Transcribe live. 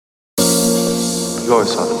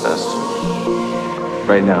always thought the best.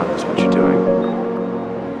 Right now, that's what you're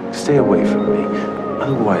doing. Stay away from me.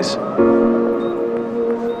 Otherwise,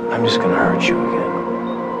 I'm just gonna hurt you again.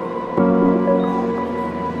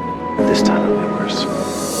 And this time it'll be worse.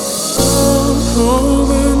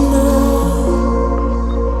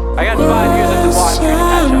 I got 5 years at the watch here to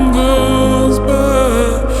catch up. Goes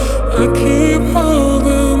by, I keep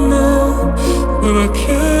holding on, but I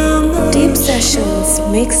can't. Deep Sessions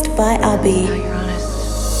mixed by Abee.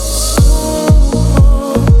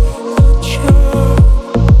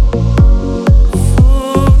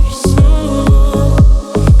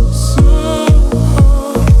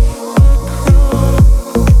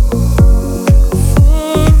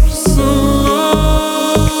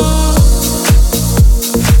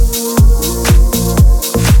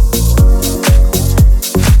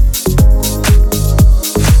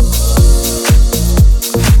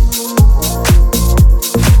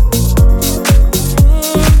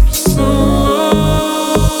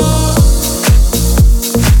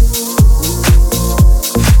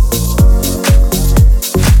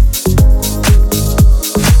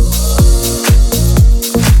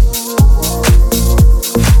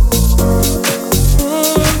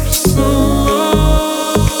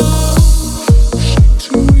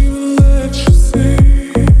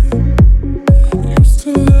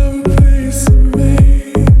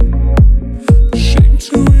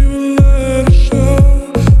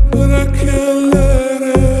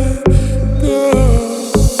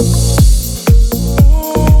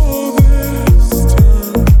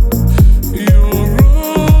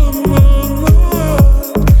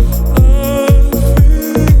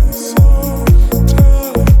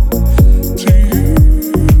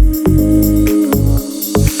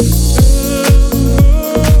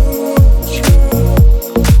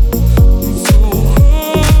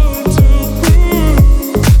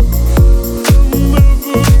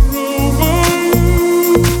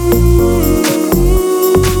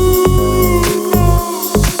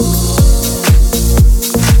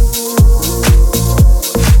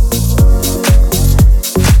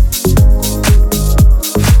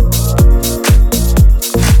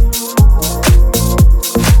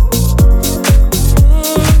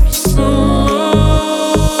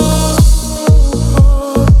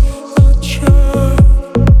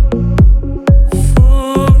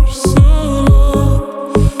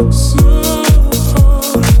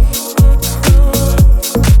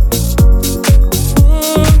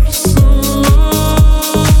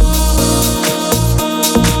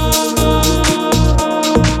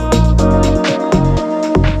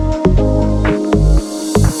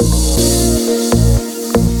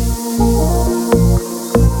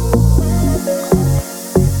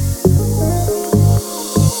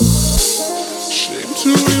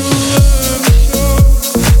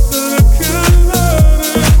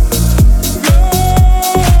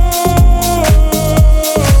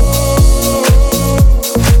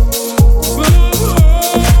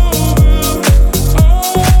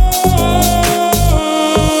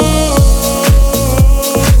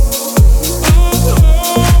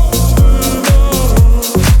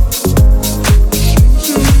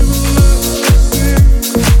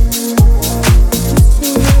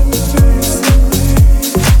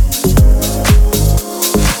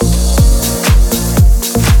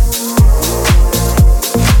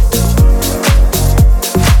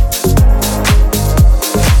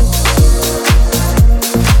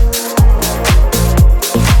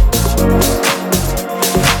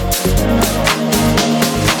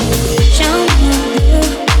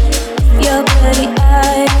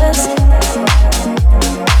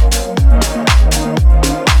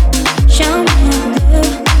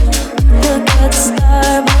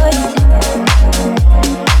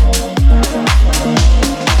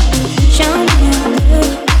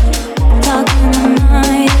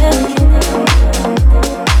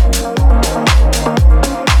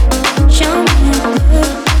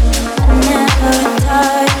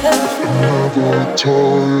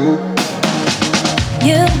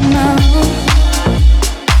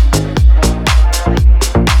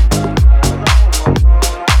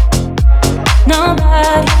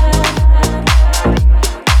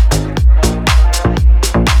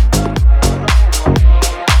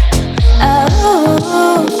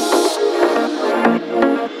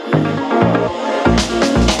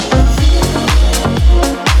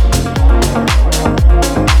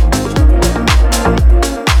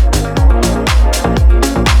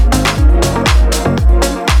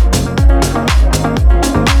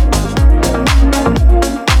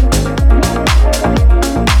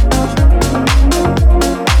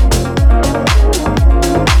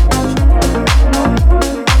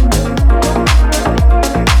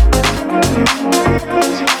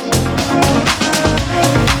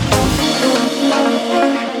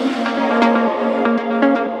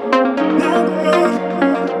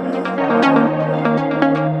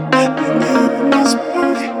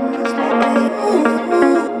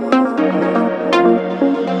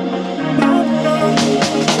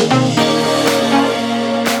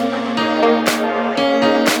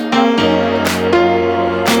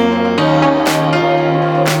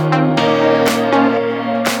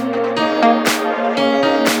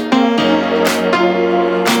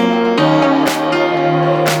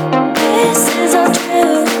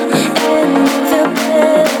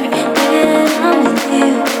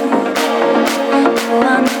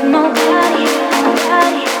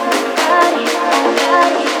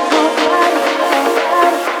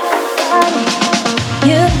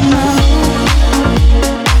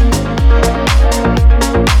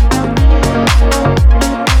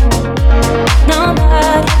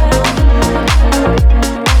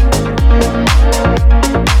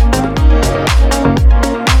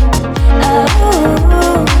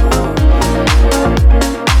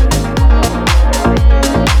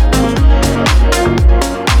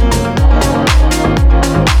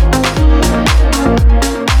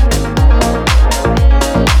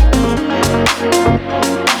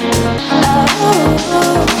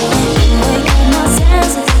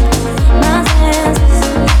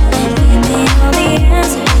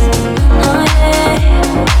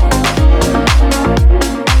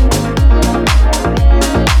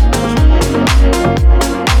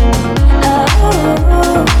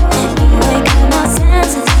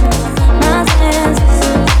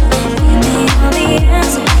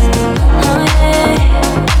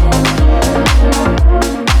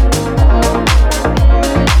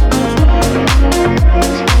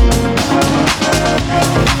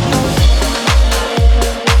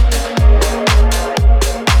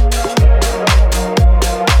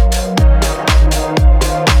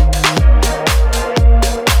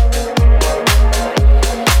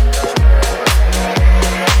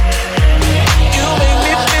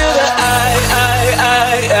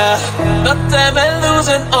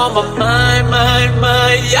 losing on my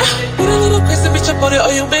mind, yeah. Get a little crazy, bitch, I bought it,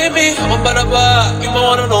 oh, you made me. I'm about to buy, you my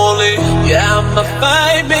one and only. Yeah, I'ma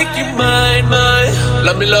fight, make you mine.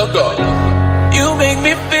 Let me let go. You make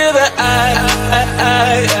me feel that I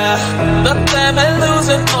the time I'm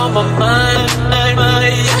losing on my mind,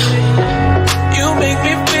 yeah. You make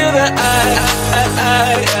me feel that I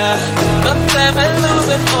the time I'm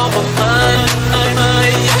losing on my mind,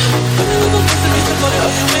 yeah.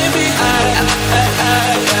 You made me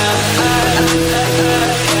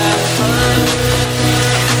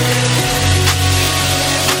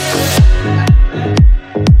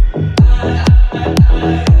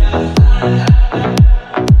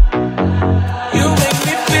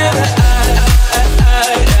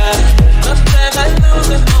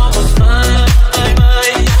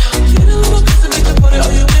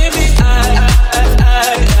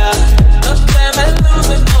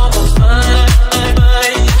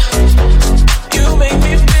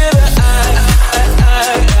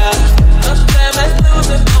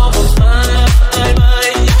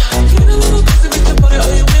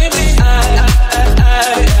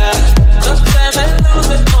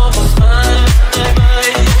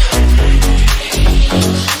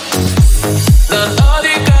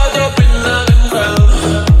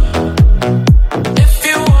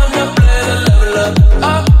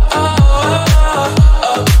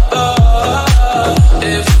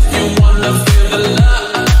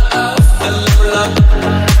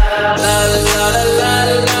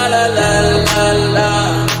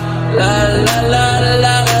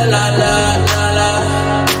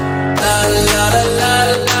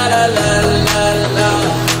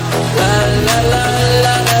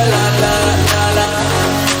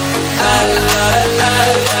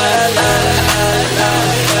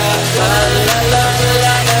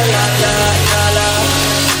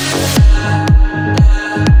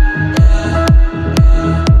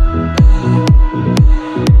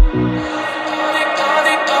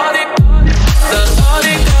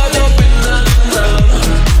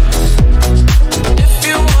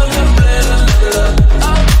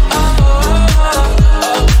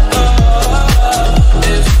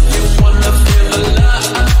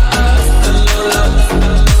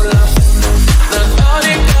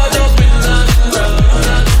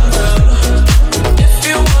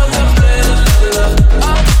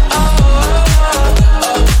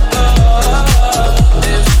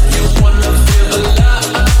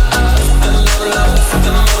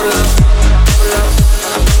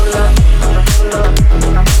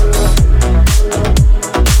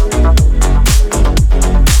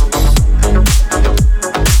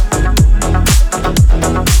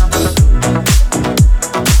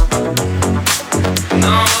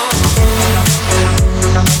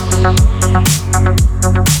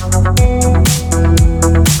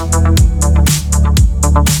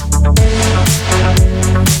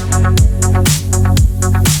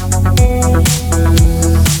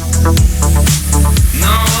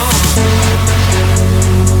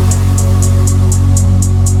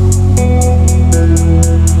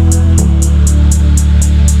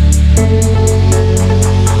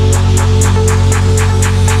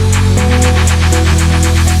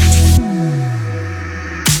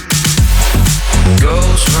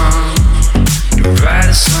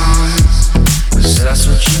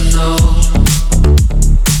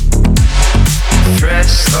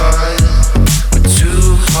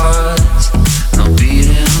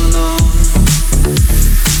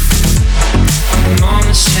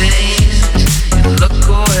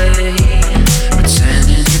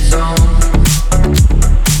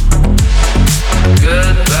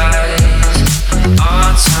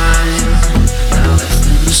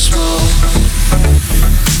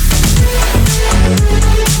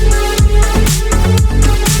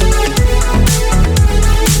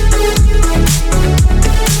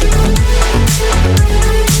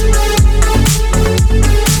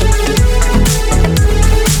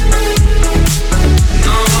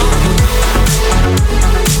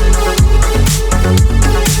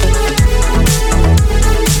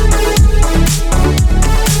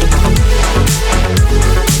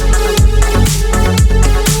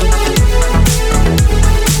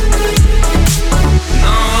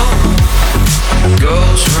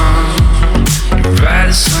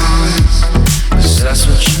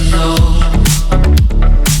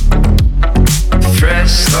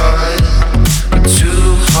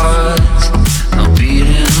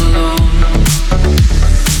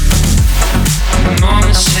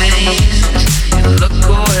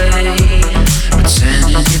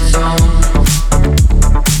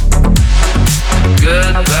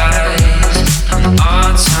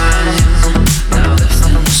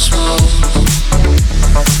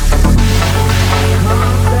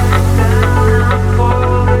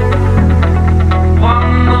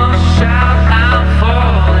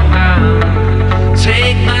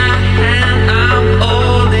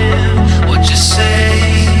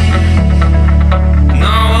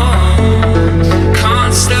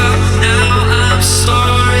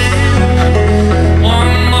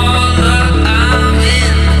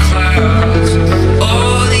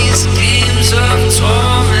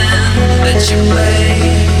you play.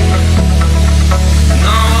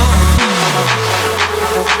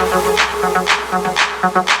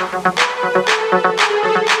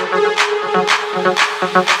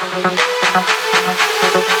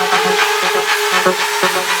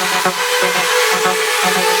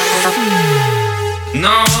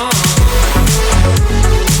 No.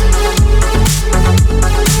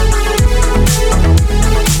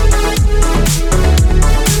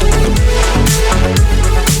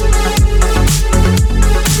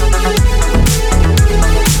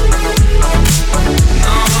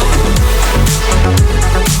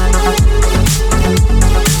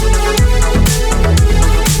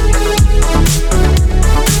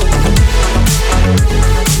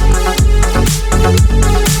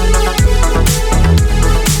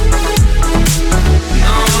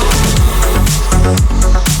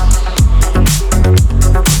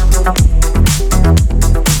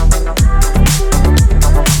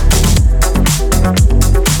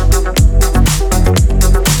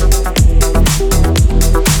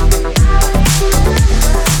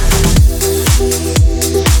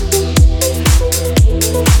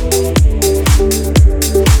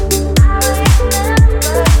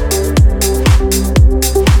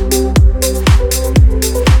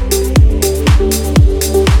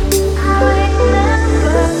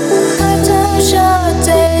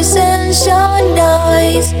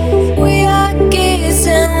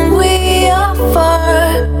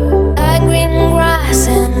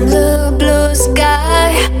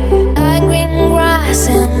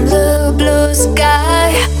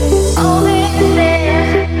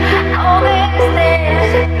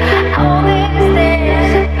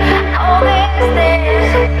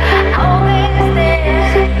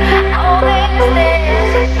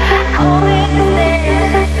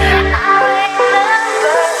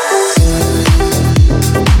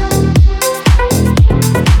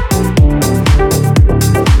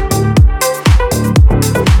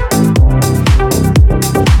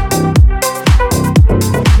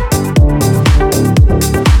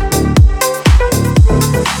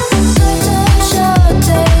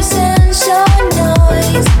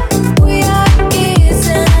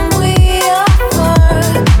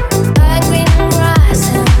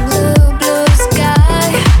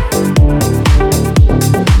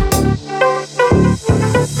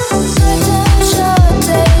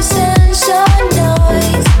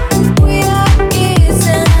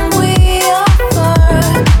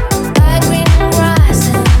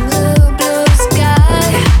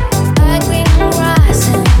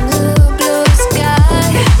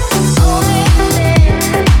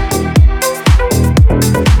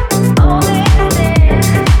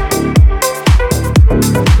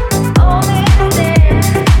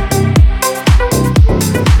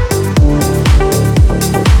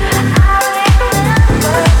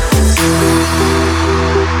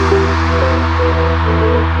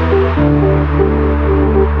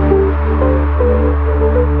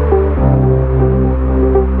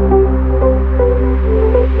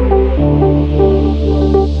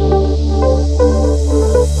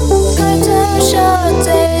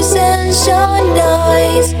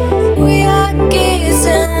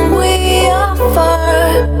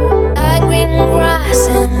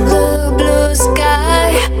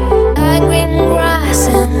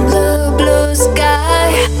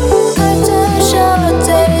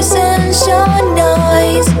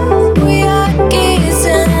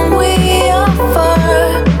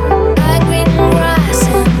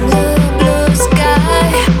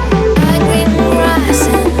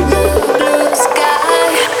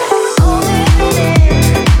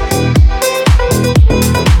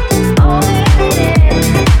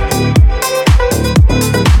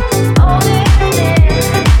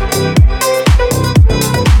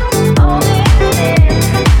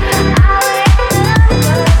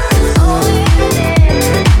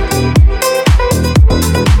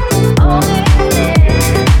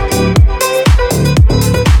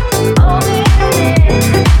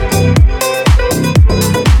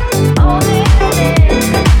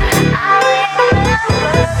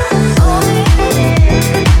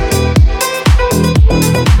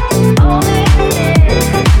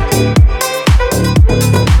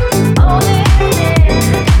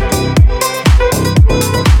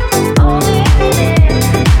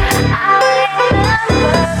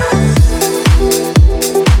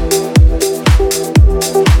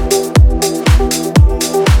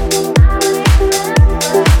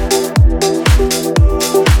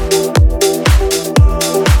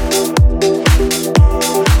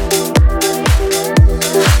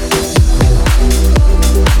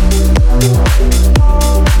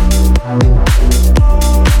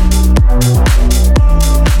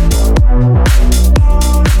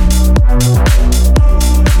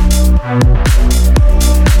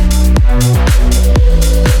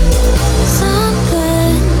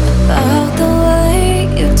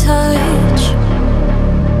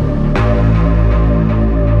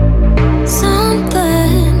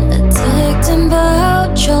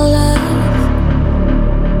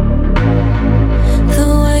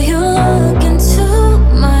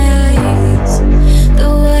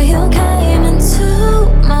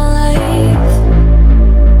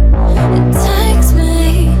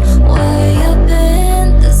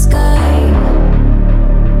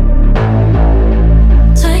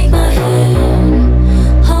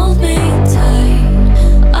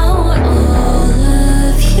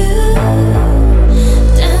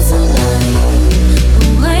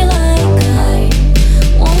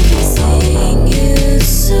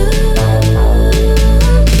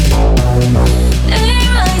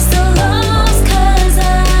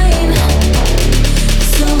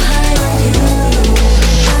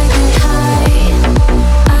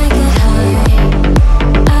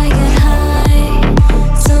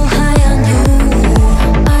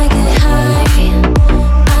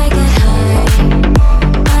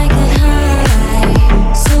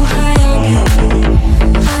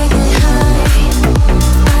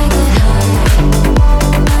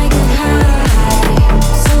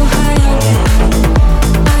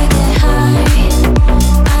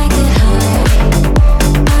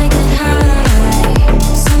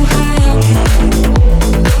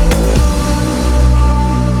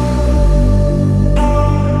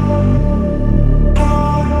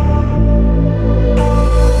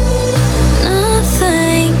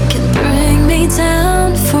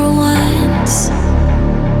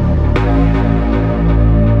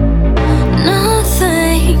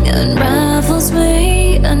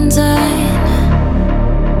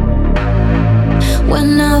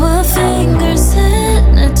 When our fingers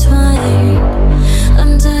intertwine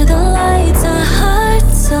under the lights, our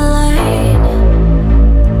hearts align.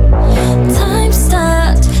 Time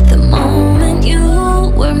stopped the moment you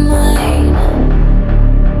were mine.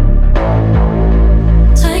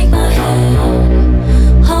 Take my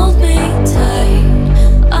hand, hold me tight.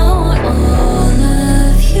 I want all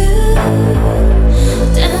of you.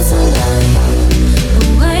 Dance the night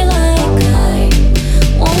away like I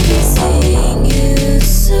won't be seeing you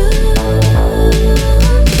soon.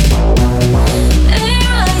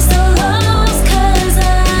 Erase the lows 'cause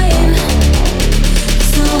I'm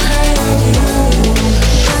so high on you.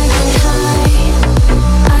 I get high,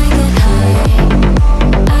 I get high,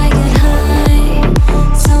 I get high,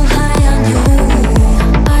 so high on you.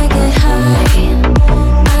 I get high,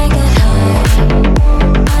 I get high,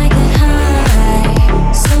 I get high,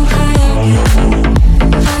 so high on you.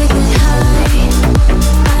 I get high,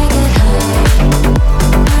 I get high,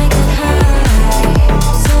 I get high,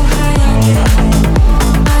 so high on you.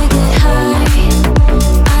 I get high,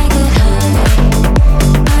 I get high,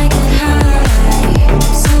 I get high,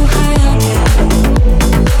 so high on you.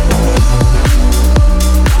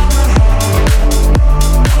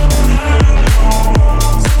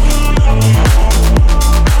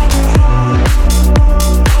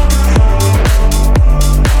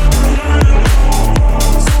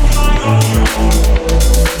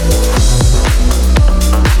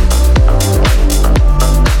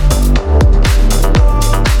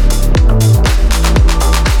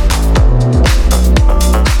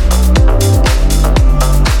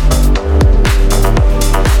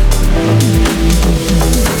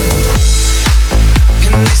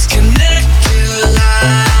 In these connected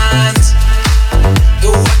lines,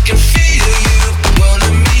 though I can feel you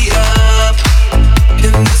pulling me up.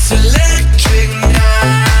 In this electric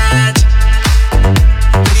night,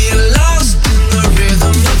 we are lost in the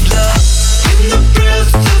rhythm of love. In the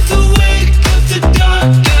breath of the wake of the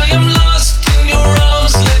dark, I am lost in your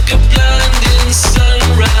arms like a blinding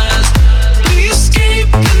sunrise. We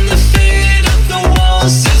escape in the fade of the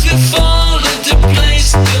walls as we fall into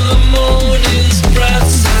place till the morning's bright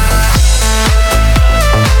side.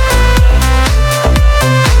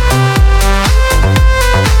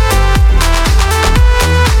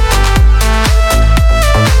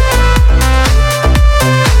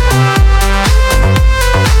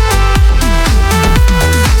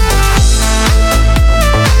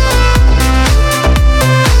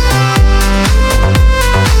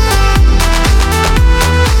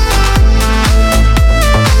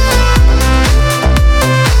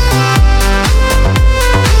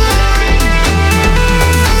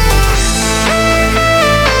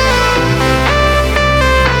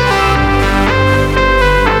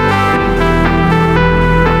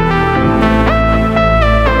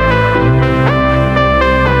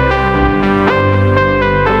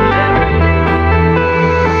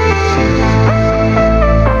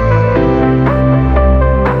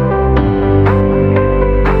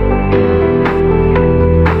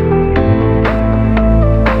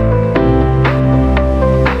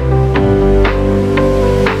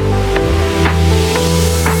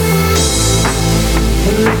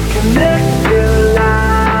 Connected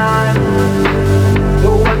line,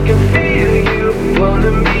 though I can feel you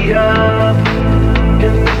pulling me up.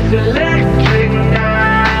 In this electric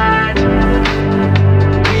night,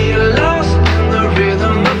 we are lost in the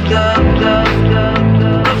rhythm of love, love, love,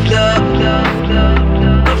 of love, love, love,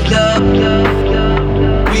 of love, love, love.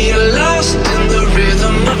 We are lost in the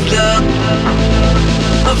rhythm of love,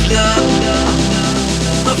 of love,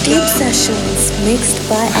 of Deep love. Sessions mixed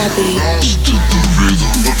by Abee.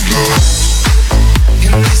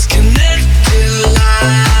 In these connected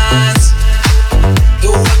lines,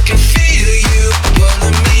 though I can feel you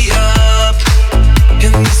pulling me up.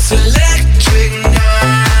 In this electric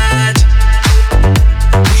night,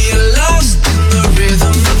 we are lost in the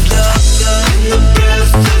rhythm of love, love. In the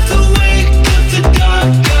breath of the wake of the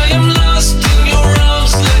dark, I am lost in your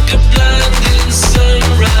arms like a blinding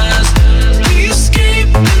sunrise. We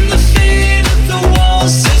escape in the fade of the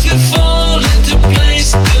walls as we fall into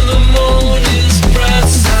place till the morning's bright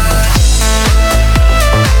side.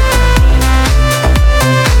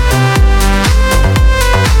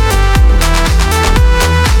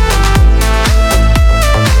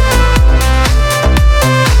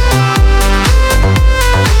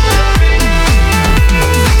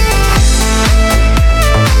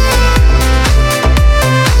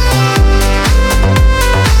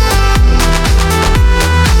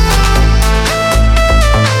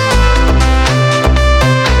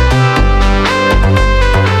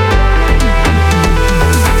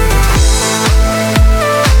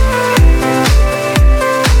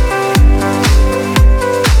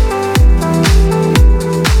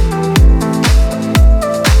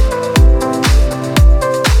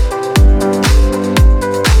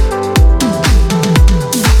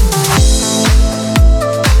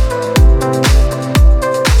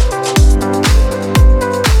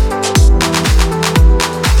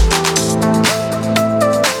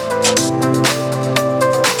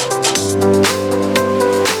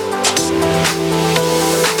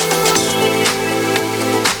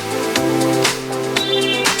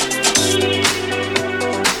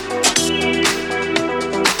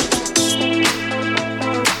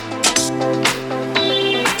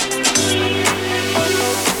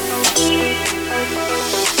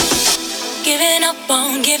 giving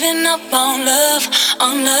up on love,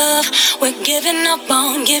 on love. We're giving up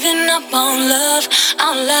on love,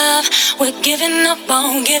 our love. We're giving up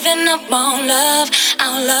on love,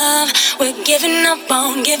 our love. We're giving up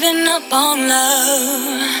on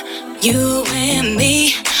love. You and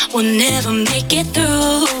me will never make it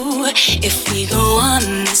through if we go on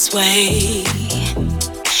this way.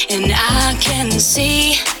 And I can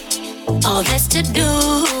see all that's to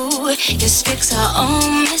do is fix our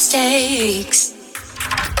own mistakes.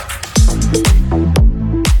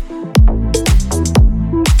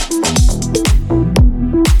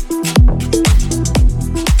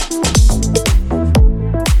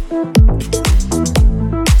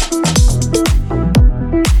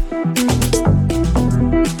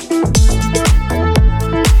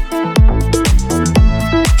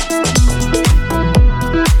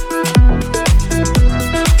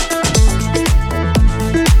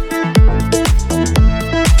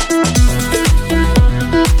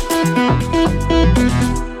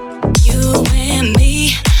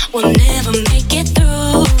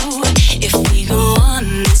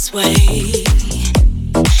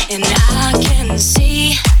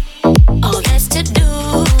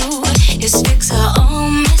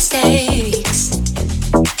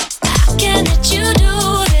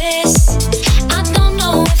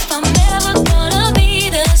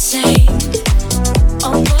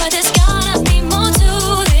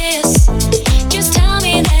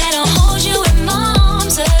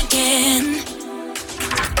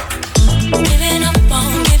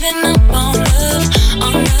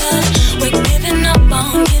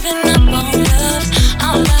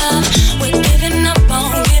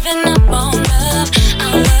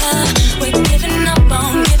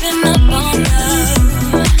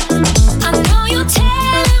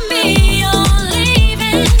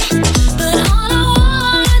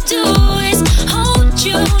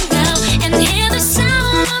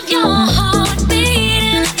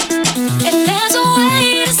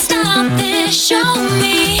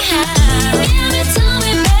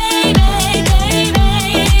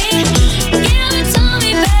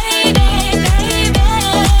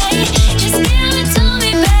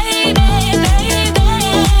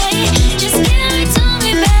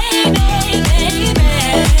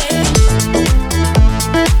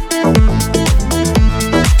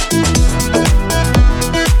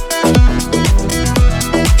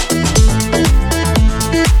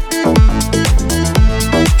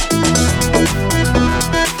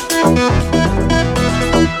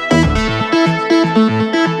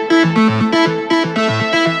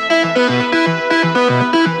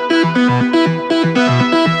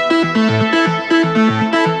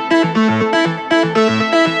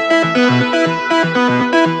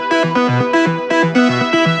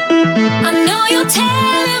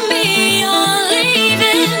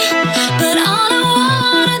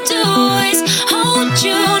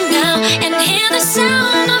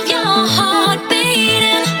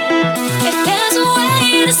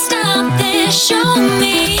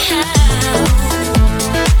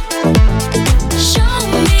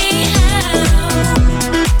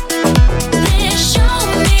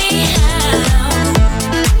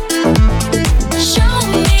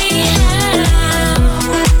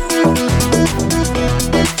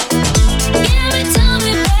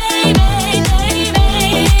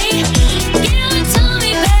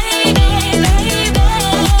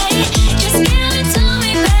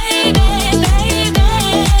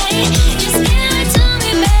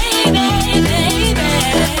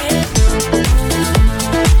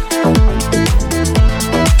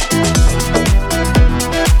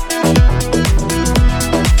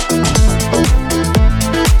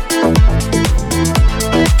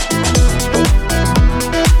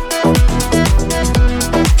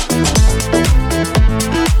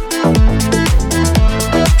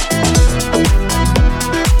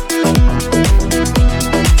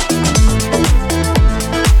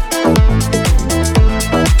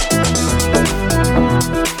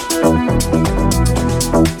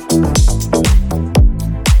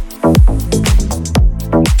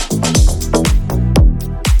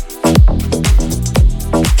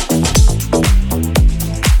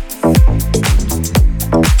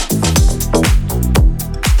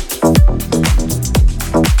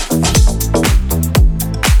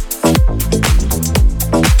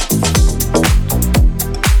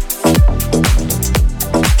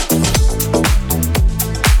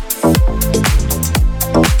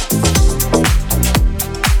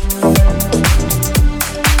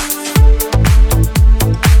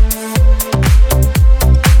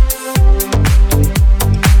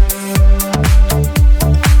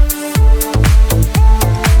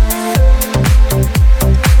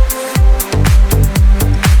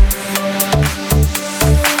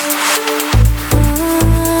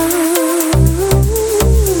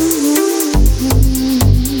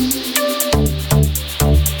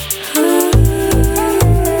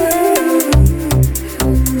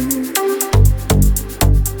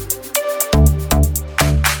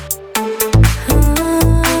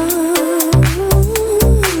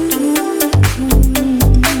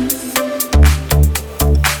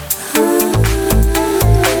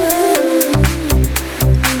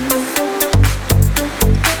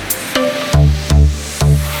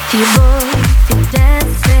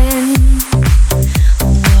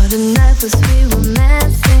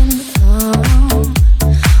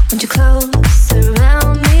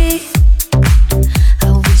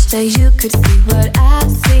 could see what I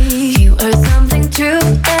see. You are something true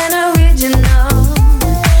and original,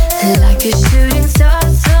 like a shooting star,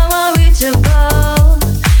 so unreachable.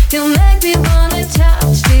 You make me wanna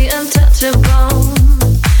touch the untouchable.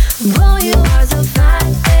 Oh, you are so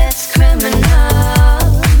fine, it's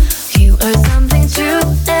criminal. You are something true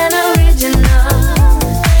and original,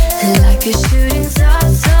 like a shooting star,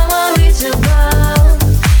 so unreachable.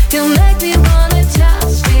 You make me wanna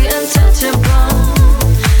touch the untouchable.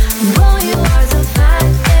 Oh, you are so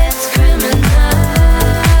fine, it's criminal.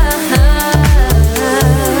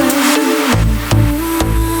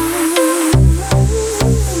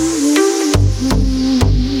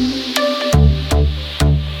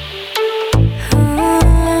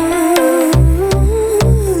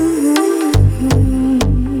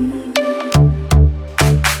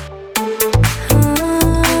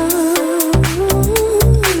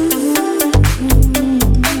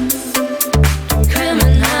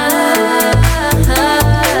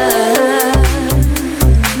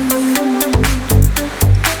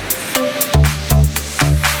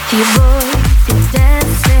 Your voice is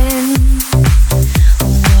dancing.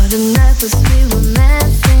 What a night was we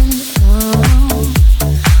romancing. Oh,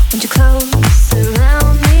 won't you close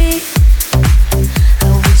around me? I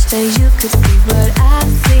wish that you could see what I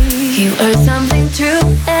see. You are something true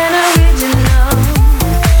and original,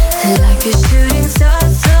 like a shooting star,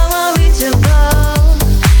 so unreachable.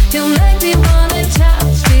 You make me wanna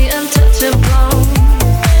touch the untouchable.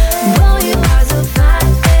 Oh, you are so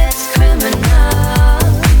fine, it's criminal.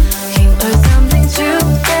 You are something true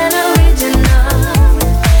and original,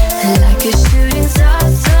 like a shooting star,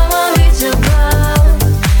 so unreachable.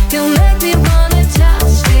 You make me wanna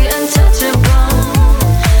touch the untouchable.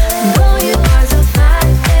 Oh, you are so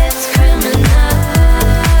fine, it's criminal.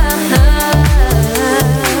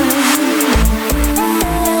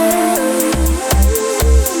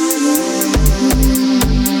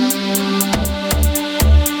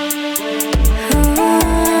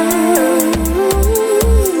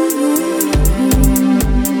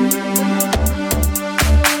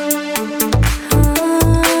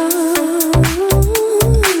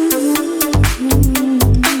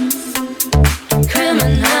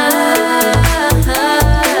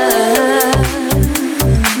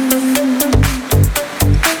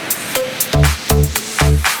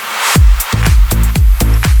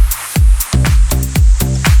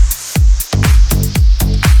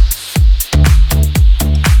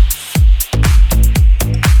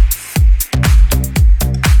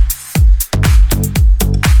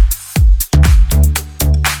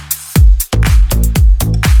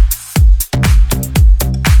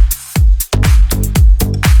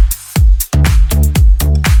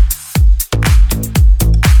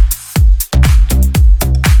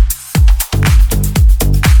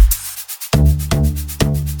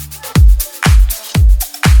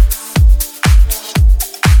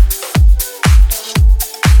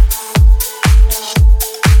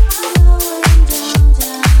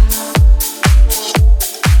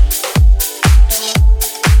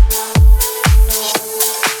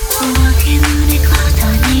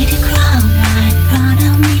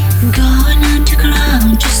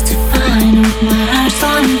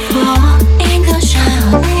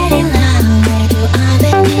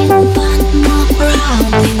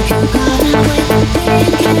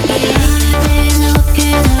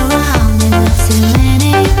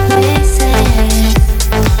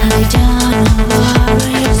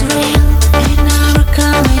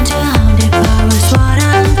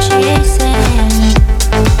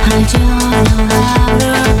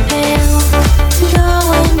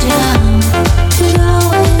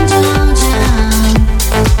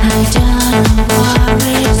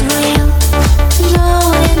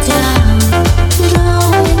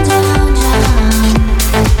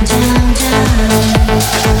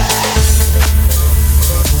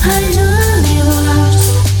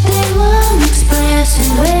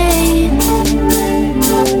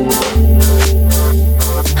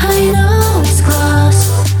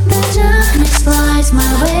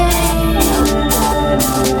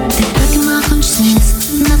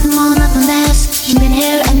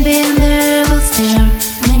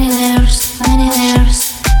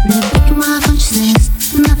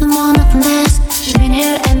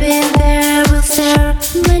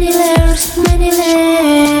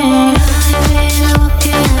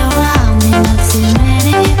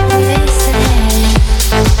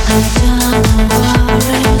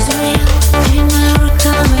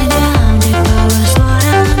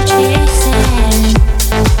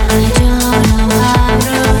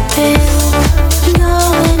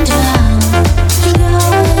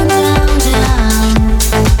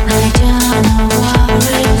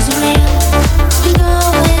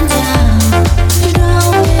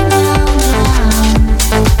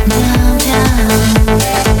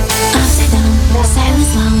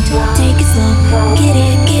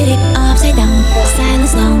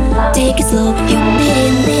 slow. You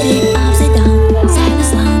beat it, upside down.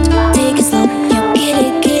 Silence lounge, take it slow.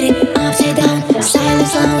 You get it, upside down.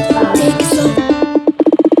 Silence lounge, take it slow.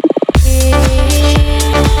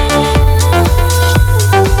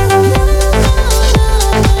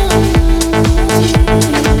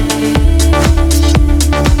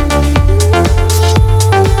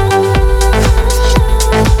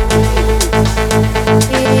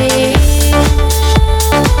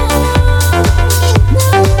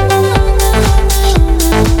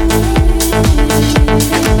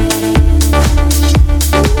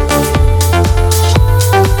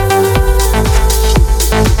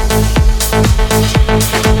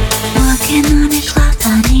 Walking on a cloud, I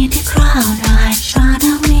need the crowd. I'd run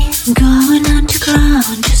away, going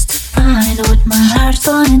underground just to find what my heart's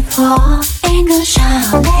longing for. Ain't gonna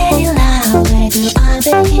shout, let it loud. Where do I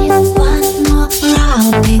begin? One more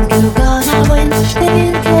round, think you're gonna win.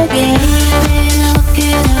 Think again,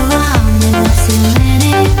 looking around and I see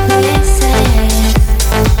many places.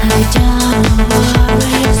 I don't know what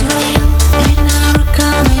is real. Ain't never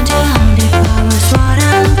coming down. If I was what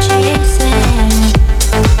I'm chasing,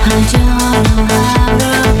 I don't know how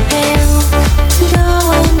to feel.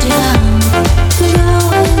 Going down,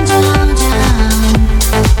 down.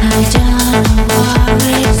 I don't know what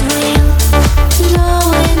is real.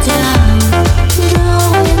 Going down, down.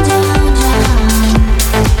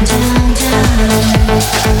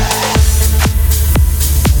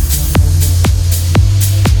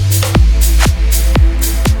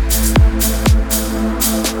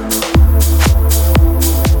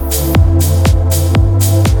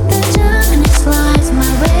 The darkness lies my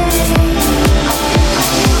way.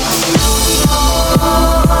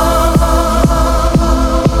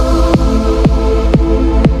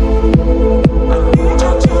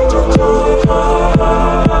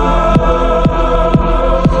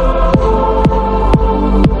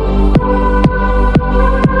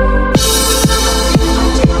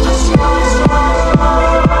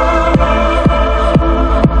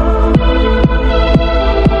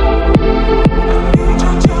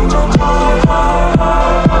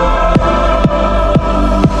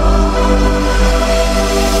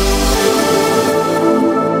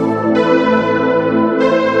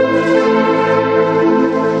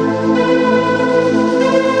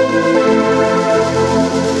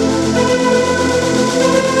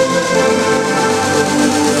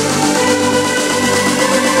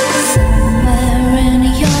 Somewhere in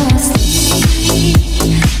your sleep,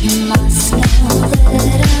 you must know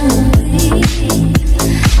that I'm weak,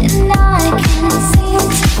 and I can't seem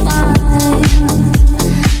to find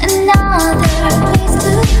another place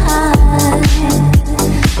to hide.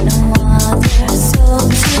 No other soul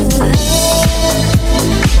to hurt,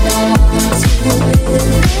 no one to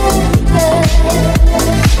remember.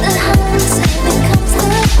 The hindsight becomes the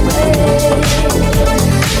way.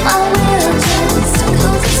 My will just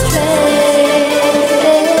goes astray.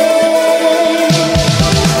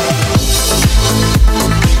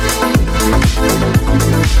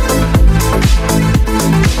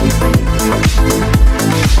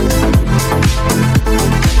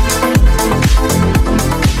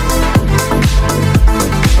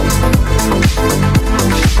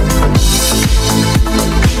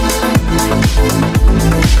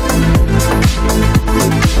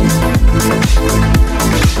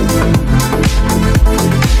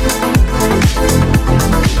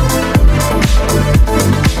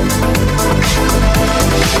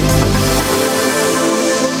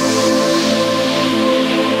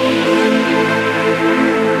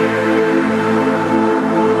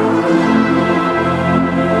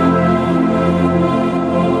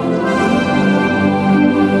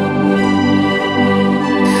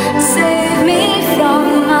 Save me from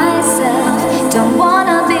myself. Don't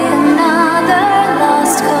wanna be another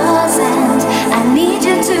lost cause, and I need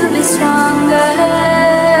you to be stronger.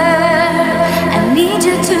 I need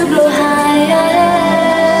you to blow higher.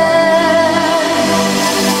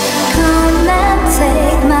 Come and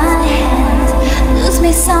take my hand. Lose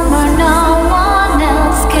me somewhere no one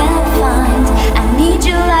else can find. I need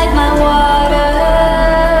you like my water.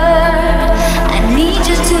 I need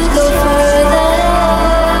you to go further.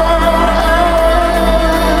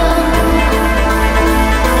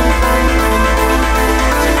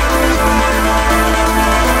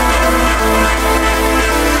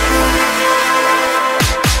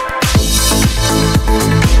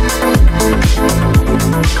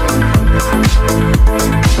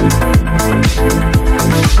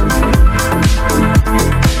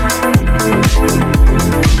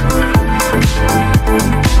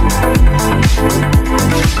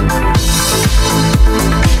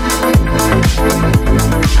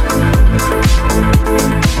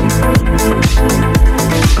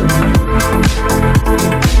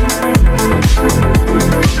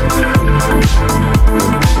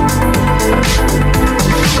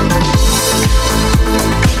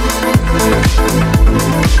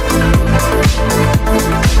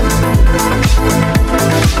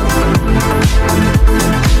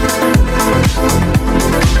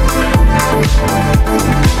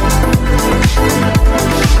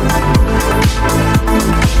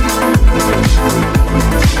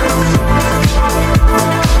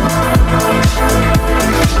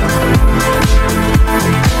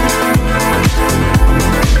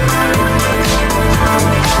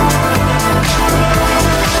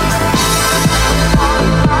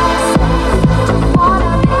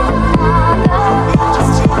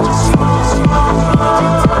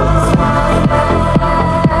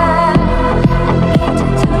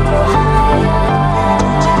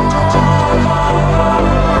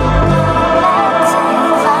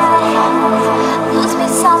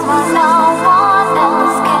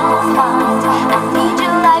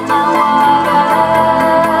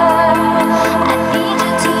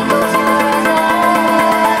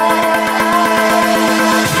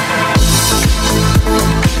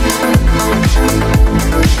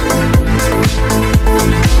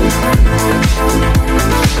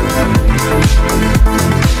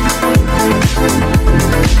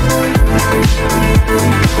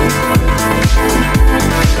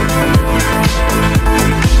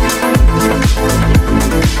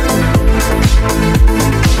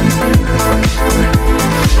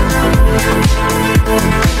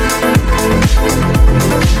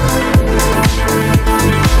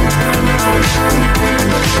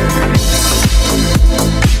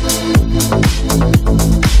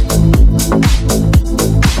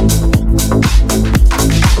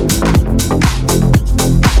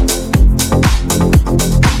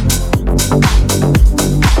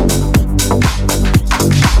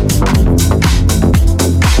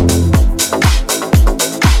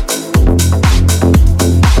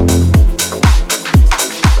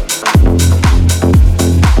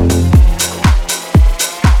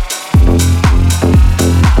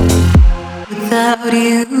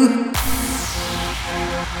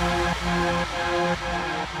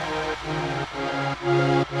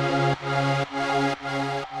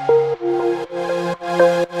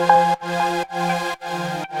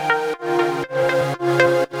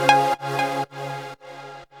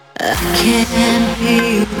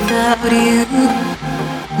 without you.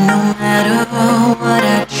 No matter what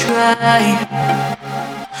I try,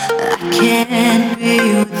 I can't be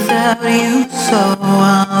without you, so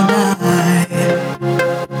I'll die.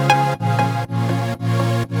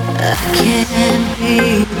 I can't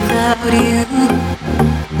be without you.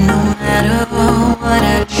 No matter what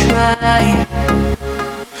I try,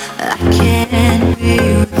 I can't be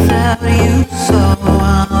without you, so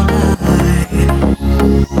I'll die.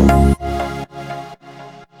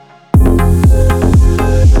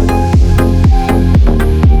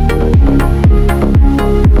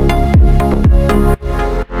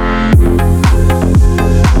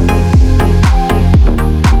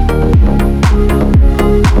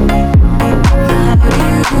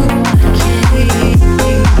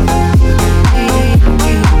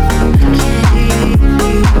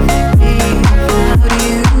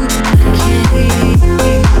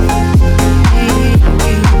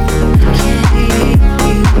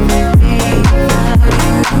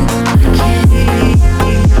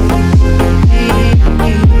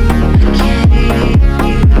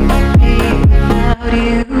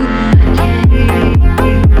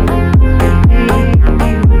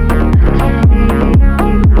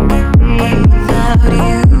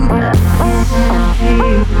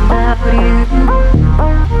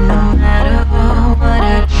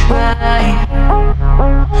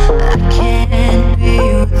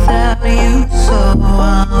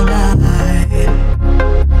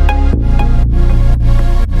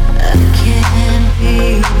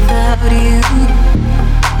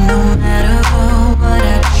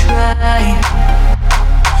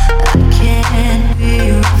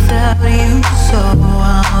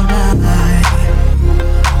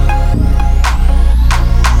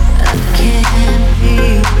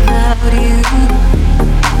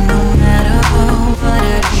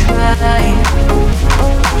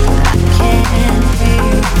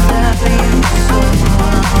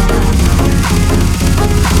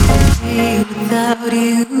 Without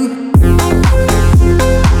you.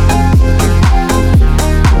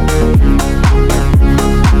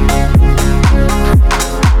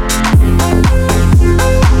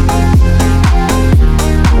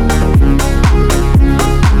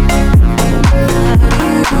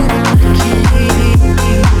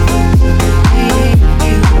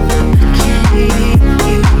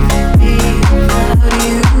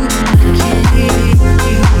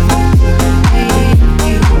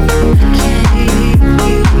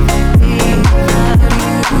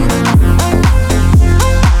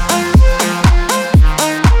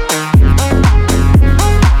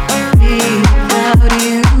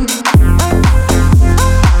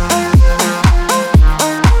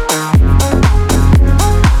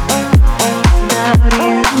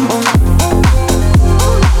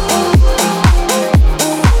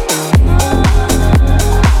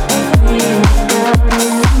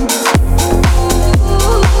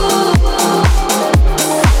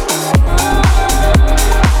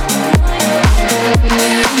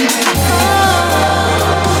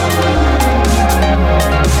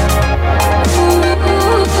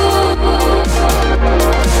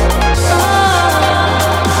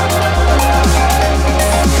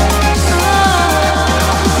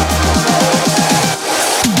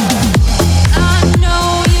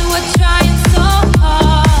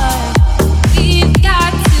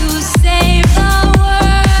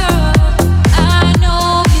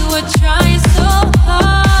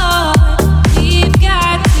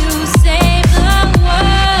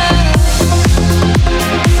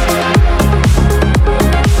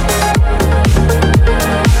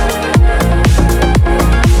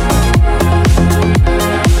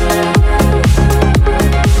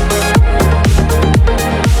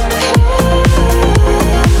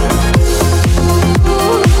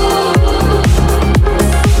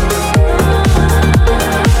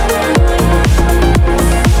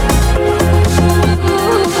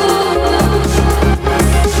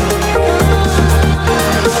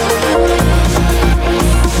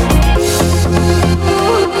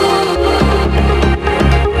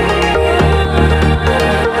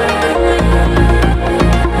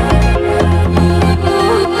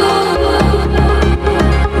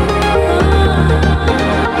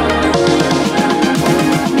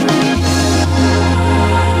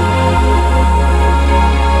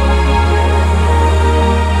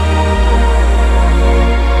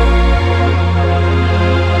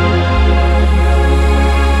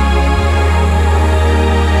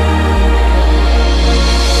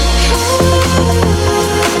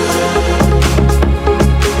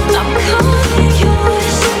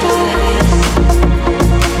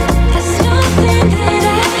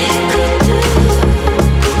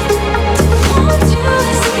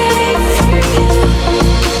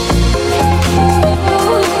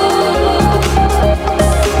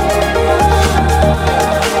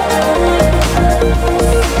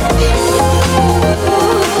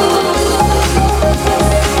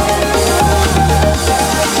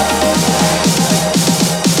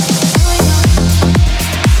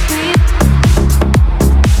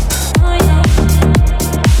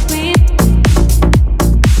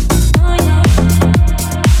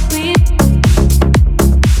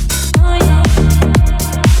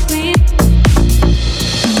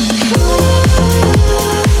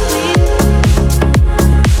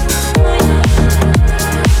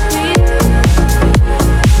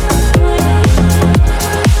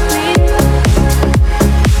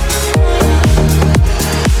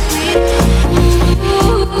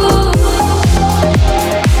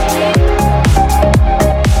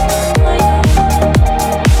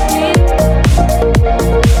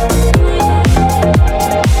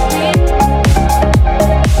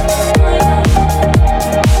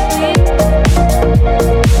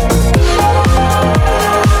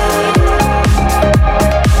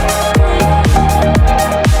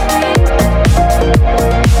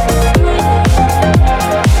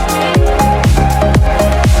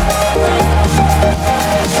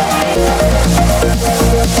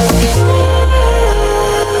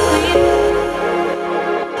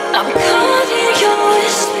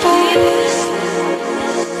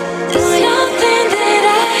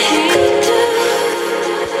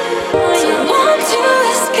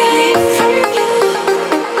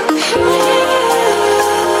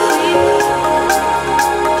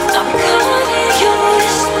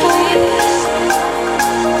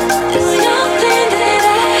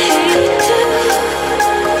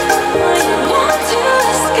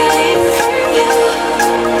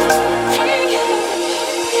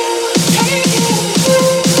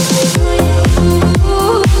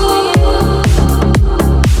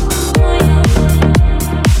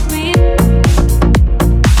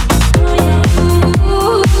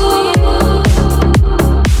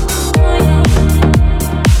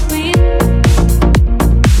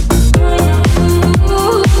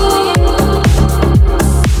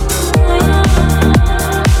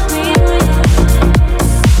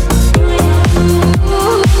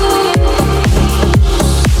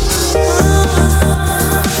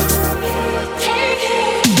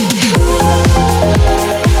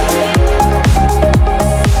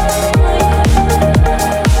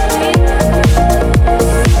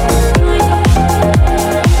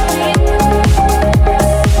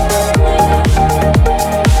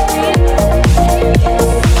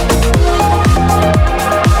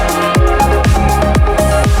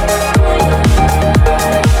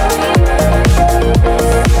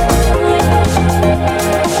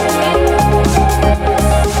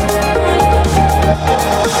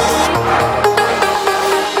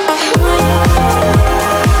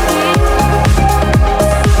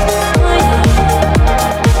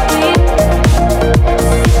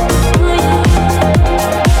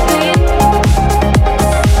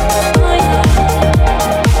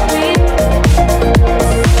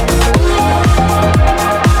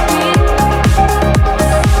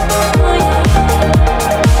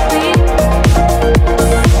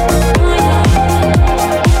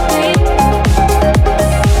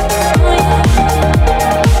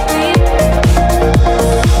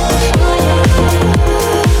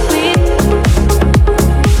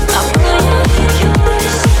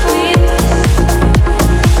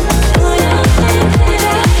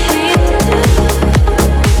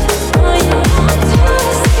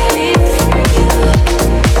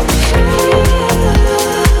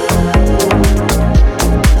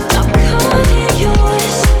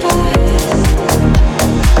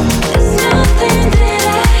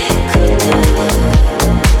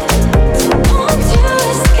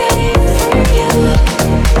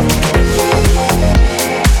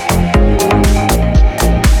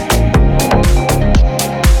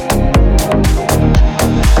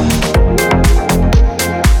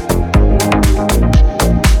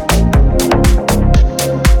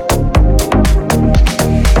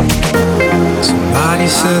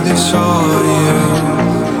 said they saw you.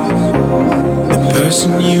 The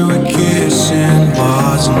person you were kissing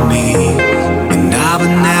wasn't me, and I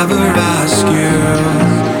would never ask you.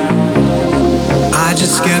 I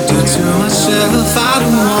just kept it to myself. I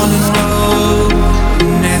don't wanna know.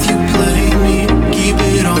 And if you play me, keep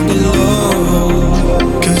it on the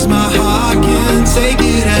low, 'cause my heart can't take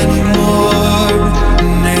it anymore.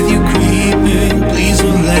 And if you creeping, please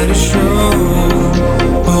don't let it show.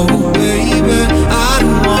 Oh baby, I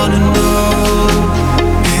don't wanna know.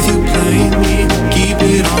 If you play me, keep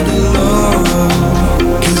it on the low,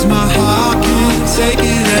 'cause my heart can't take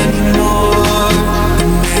it anymore.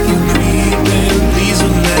 And if you creeping, please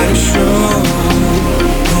don't let it show.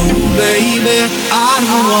 Oh baby, I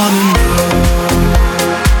don't wanna know.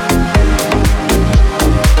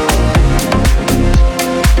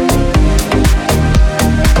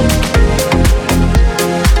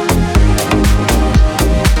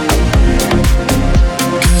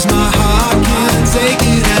 Take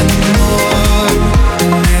it anymore.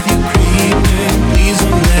 And if you creeping, please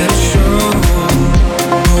don't let it show.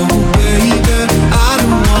 Oh baby, I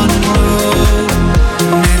don't wanna know.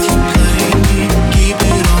 And if you play me, keep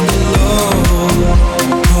it on the low.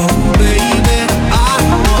 Oh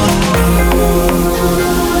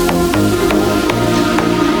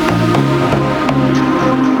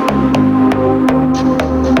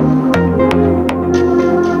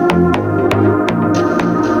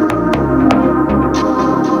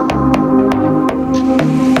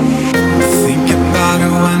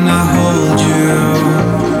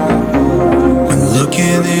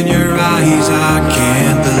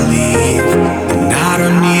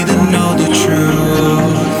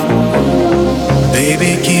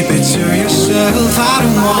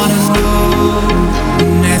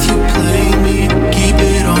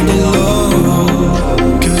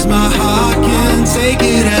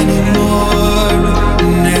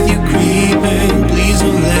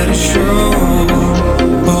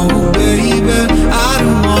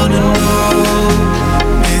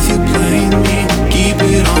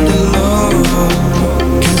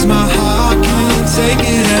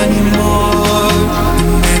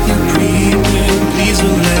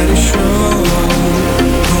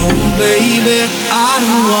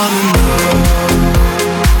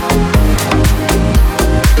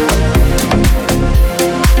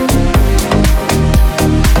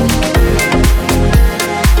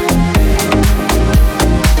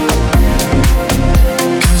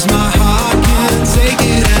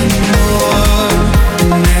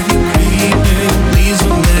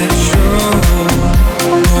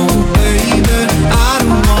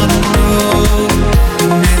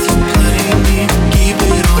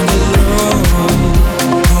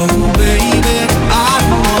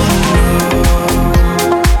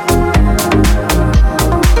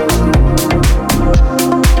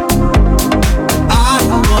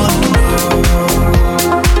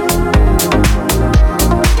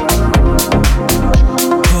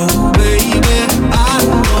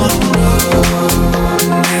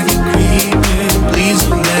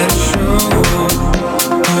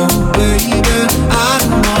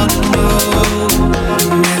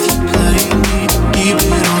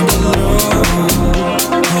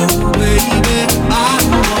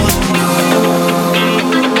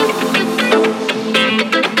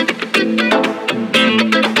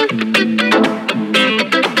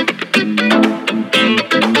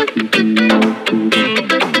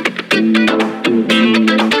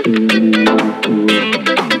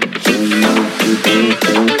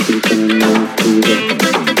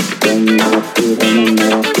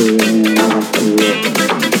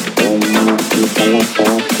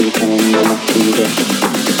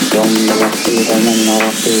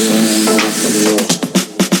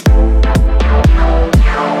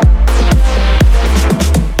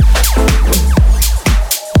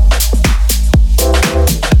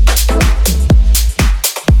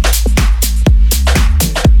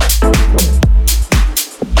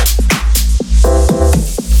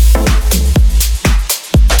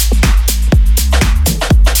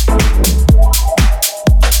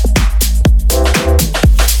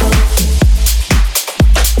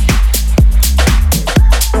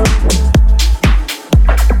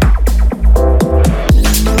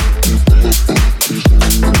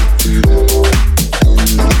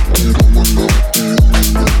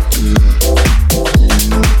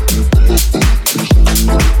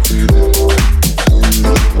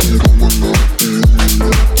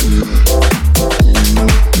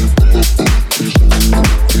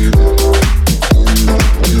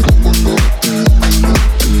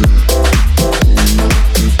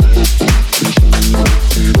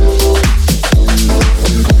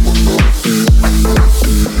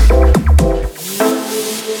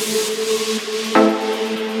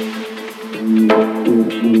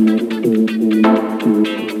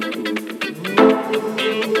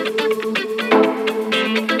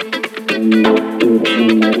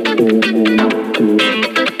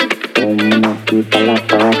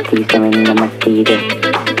Palapati semenna matide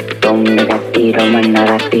Om negati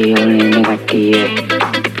romanarati uli negatie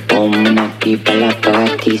Om nati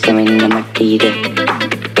palapati semenna matide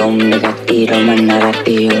Om negati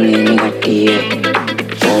romanarati uli negatie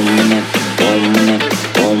Om net Om net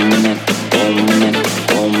Om net Om net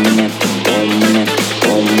Om net Om net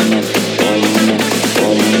Om net Om net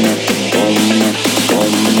Om net Om net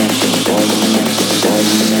Om net Om net Om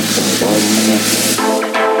net Om net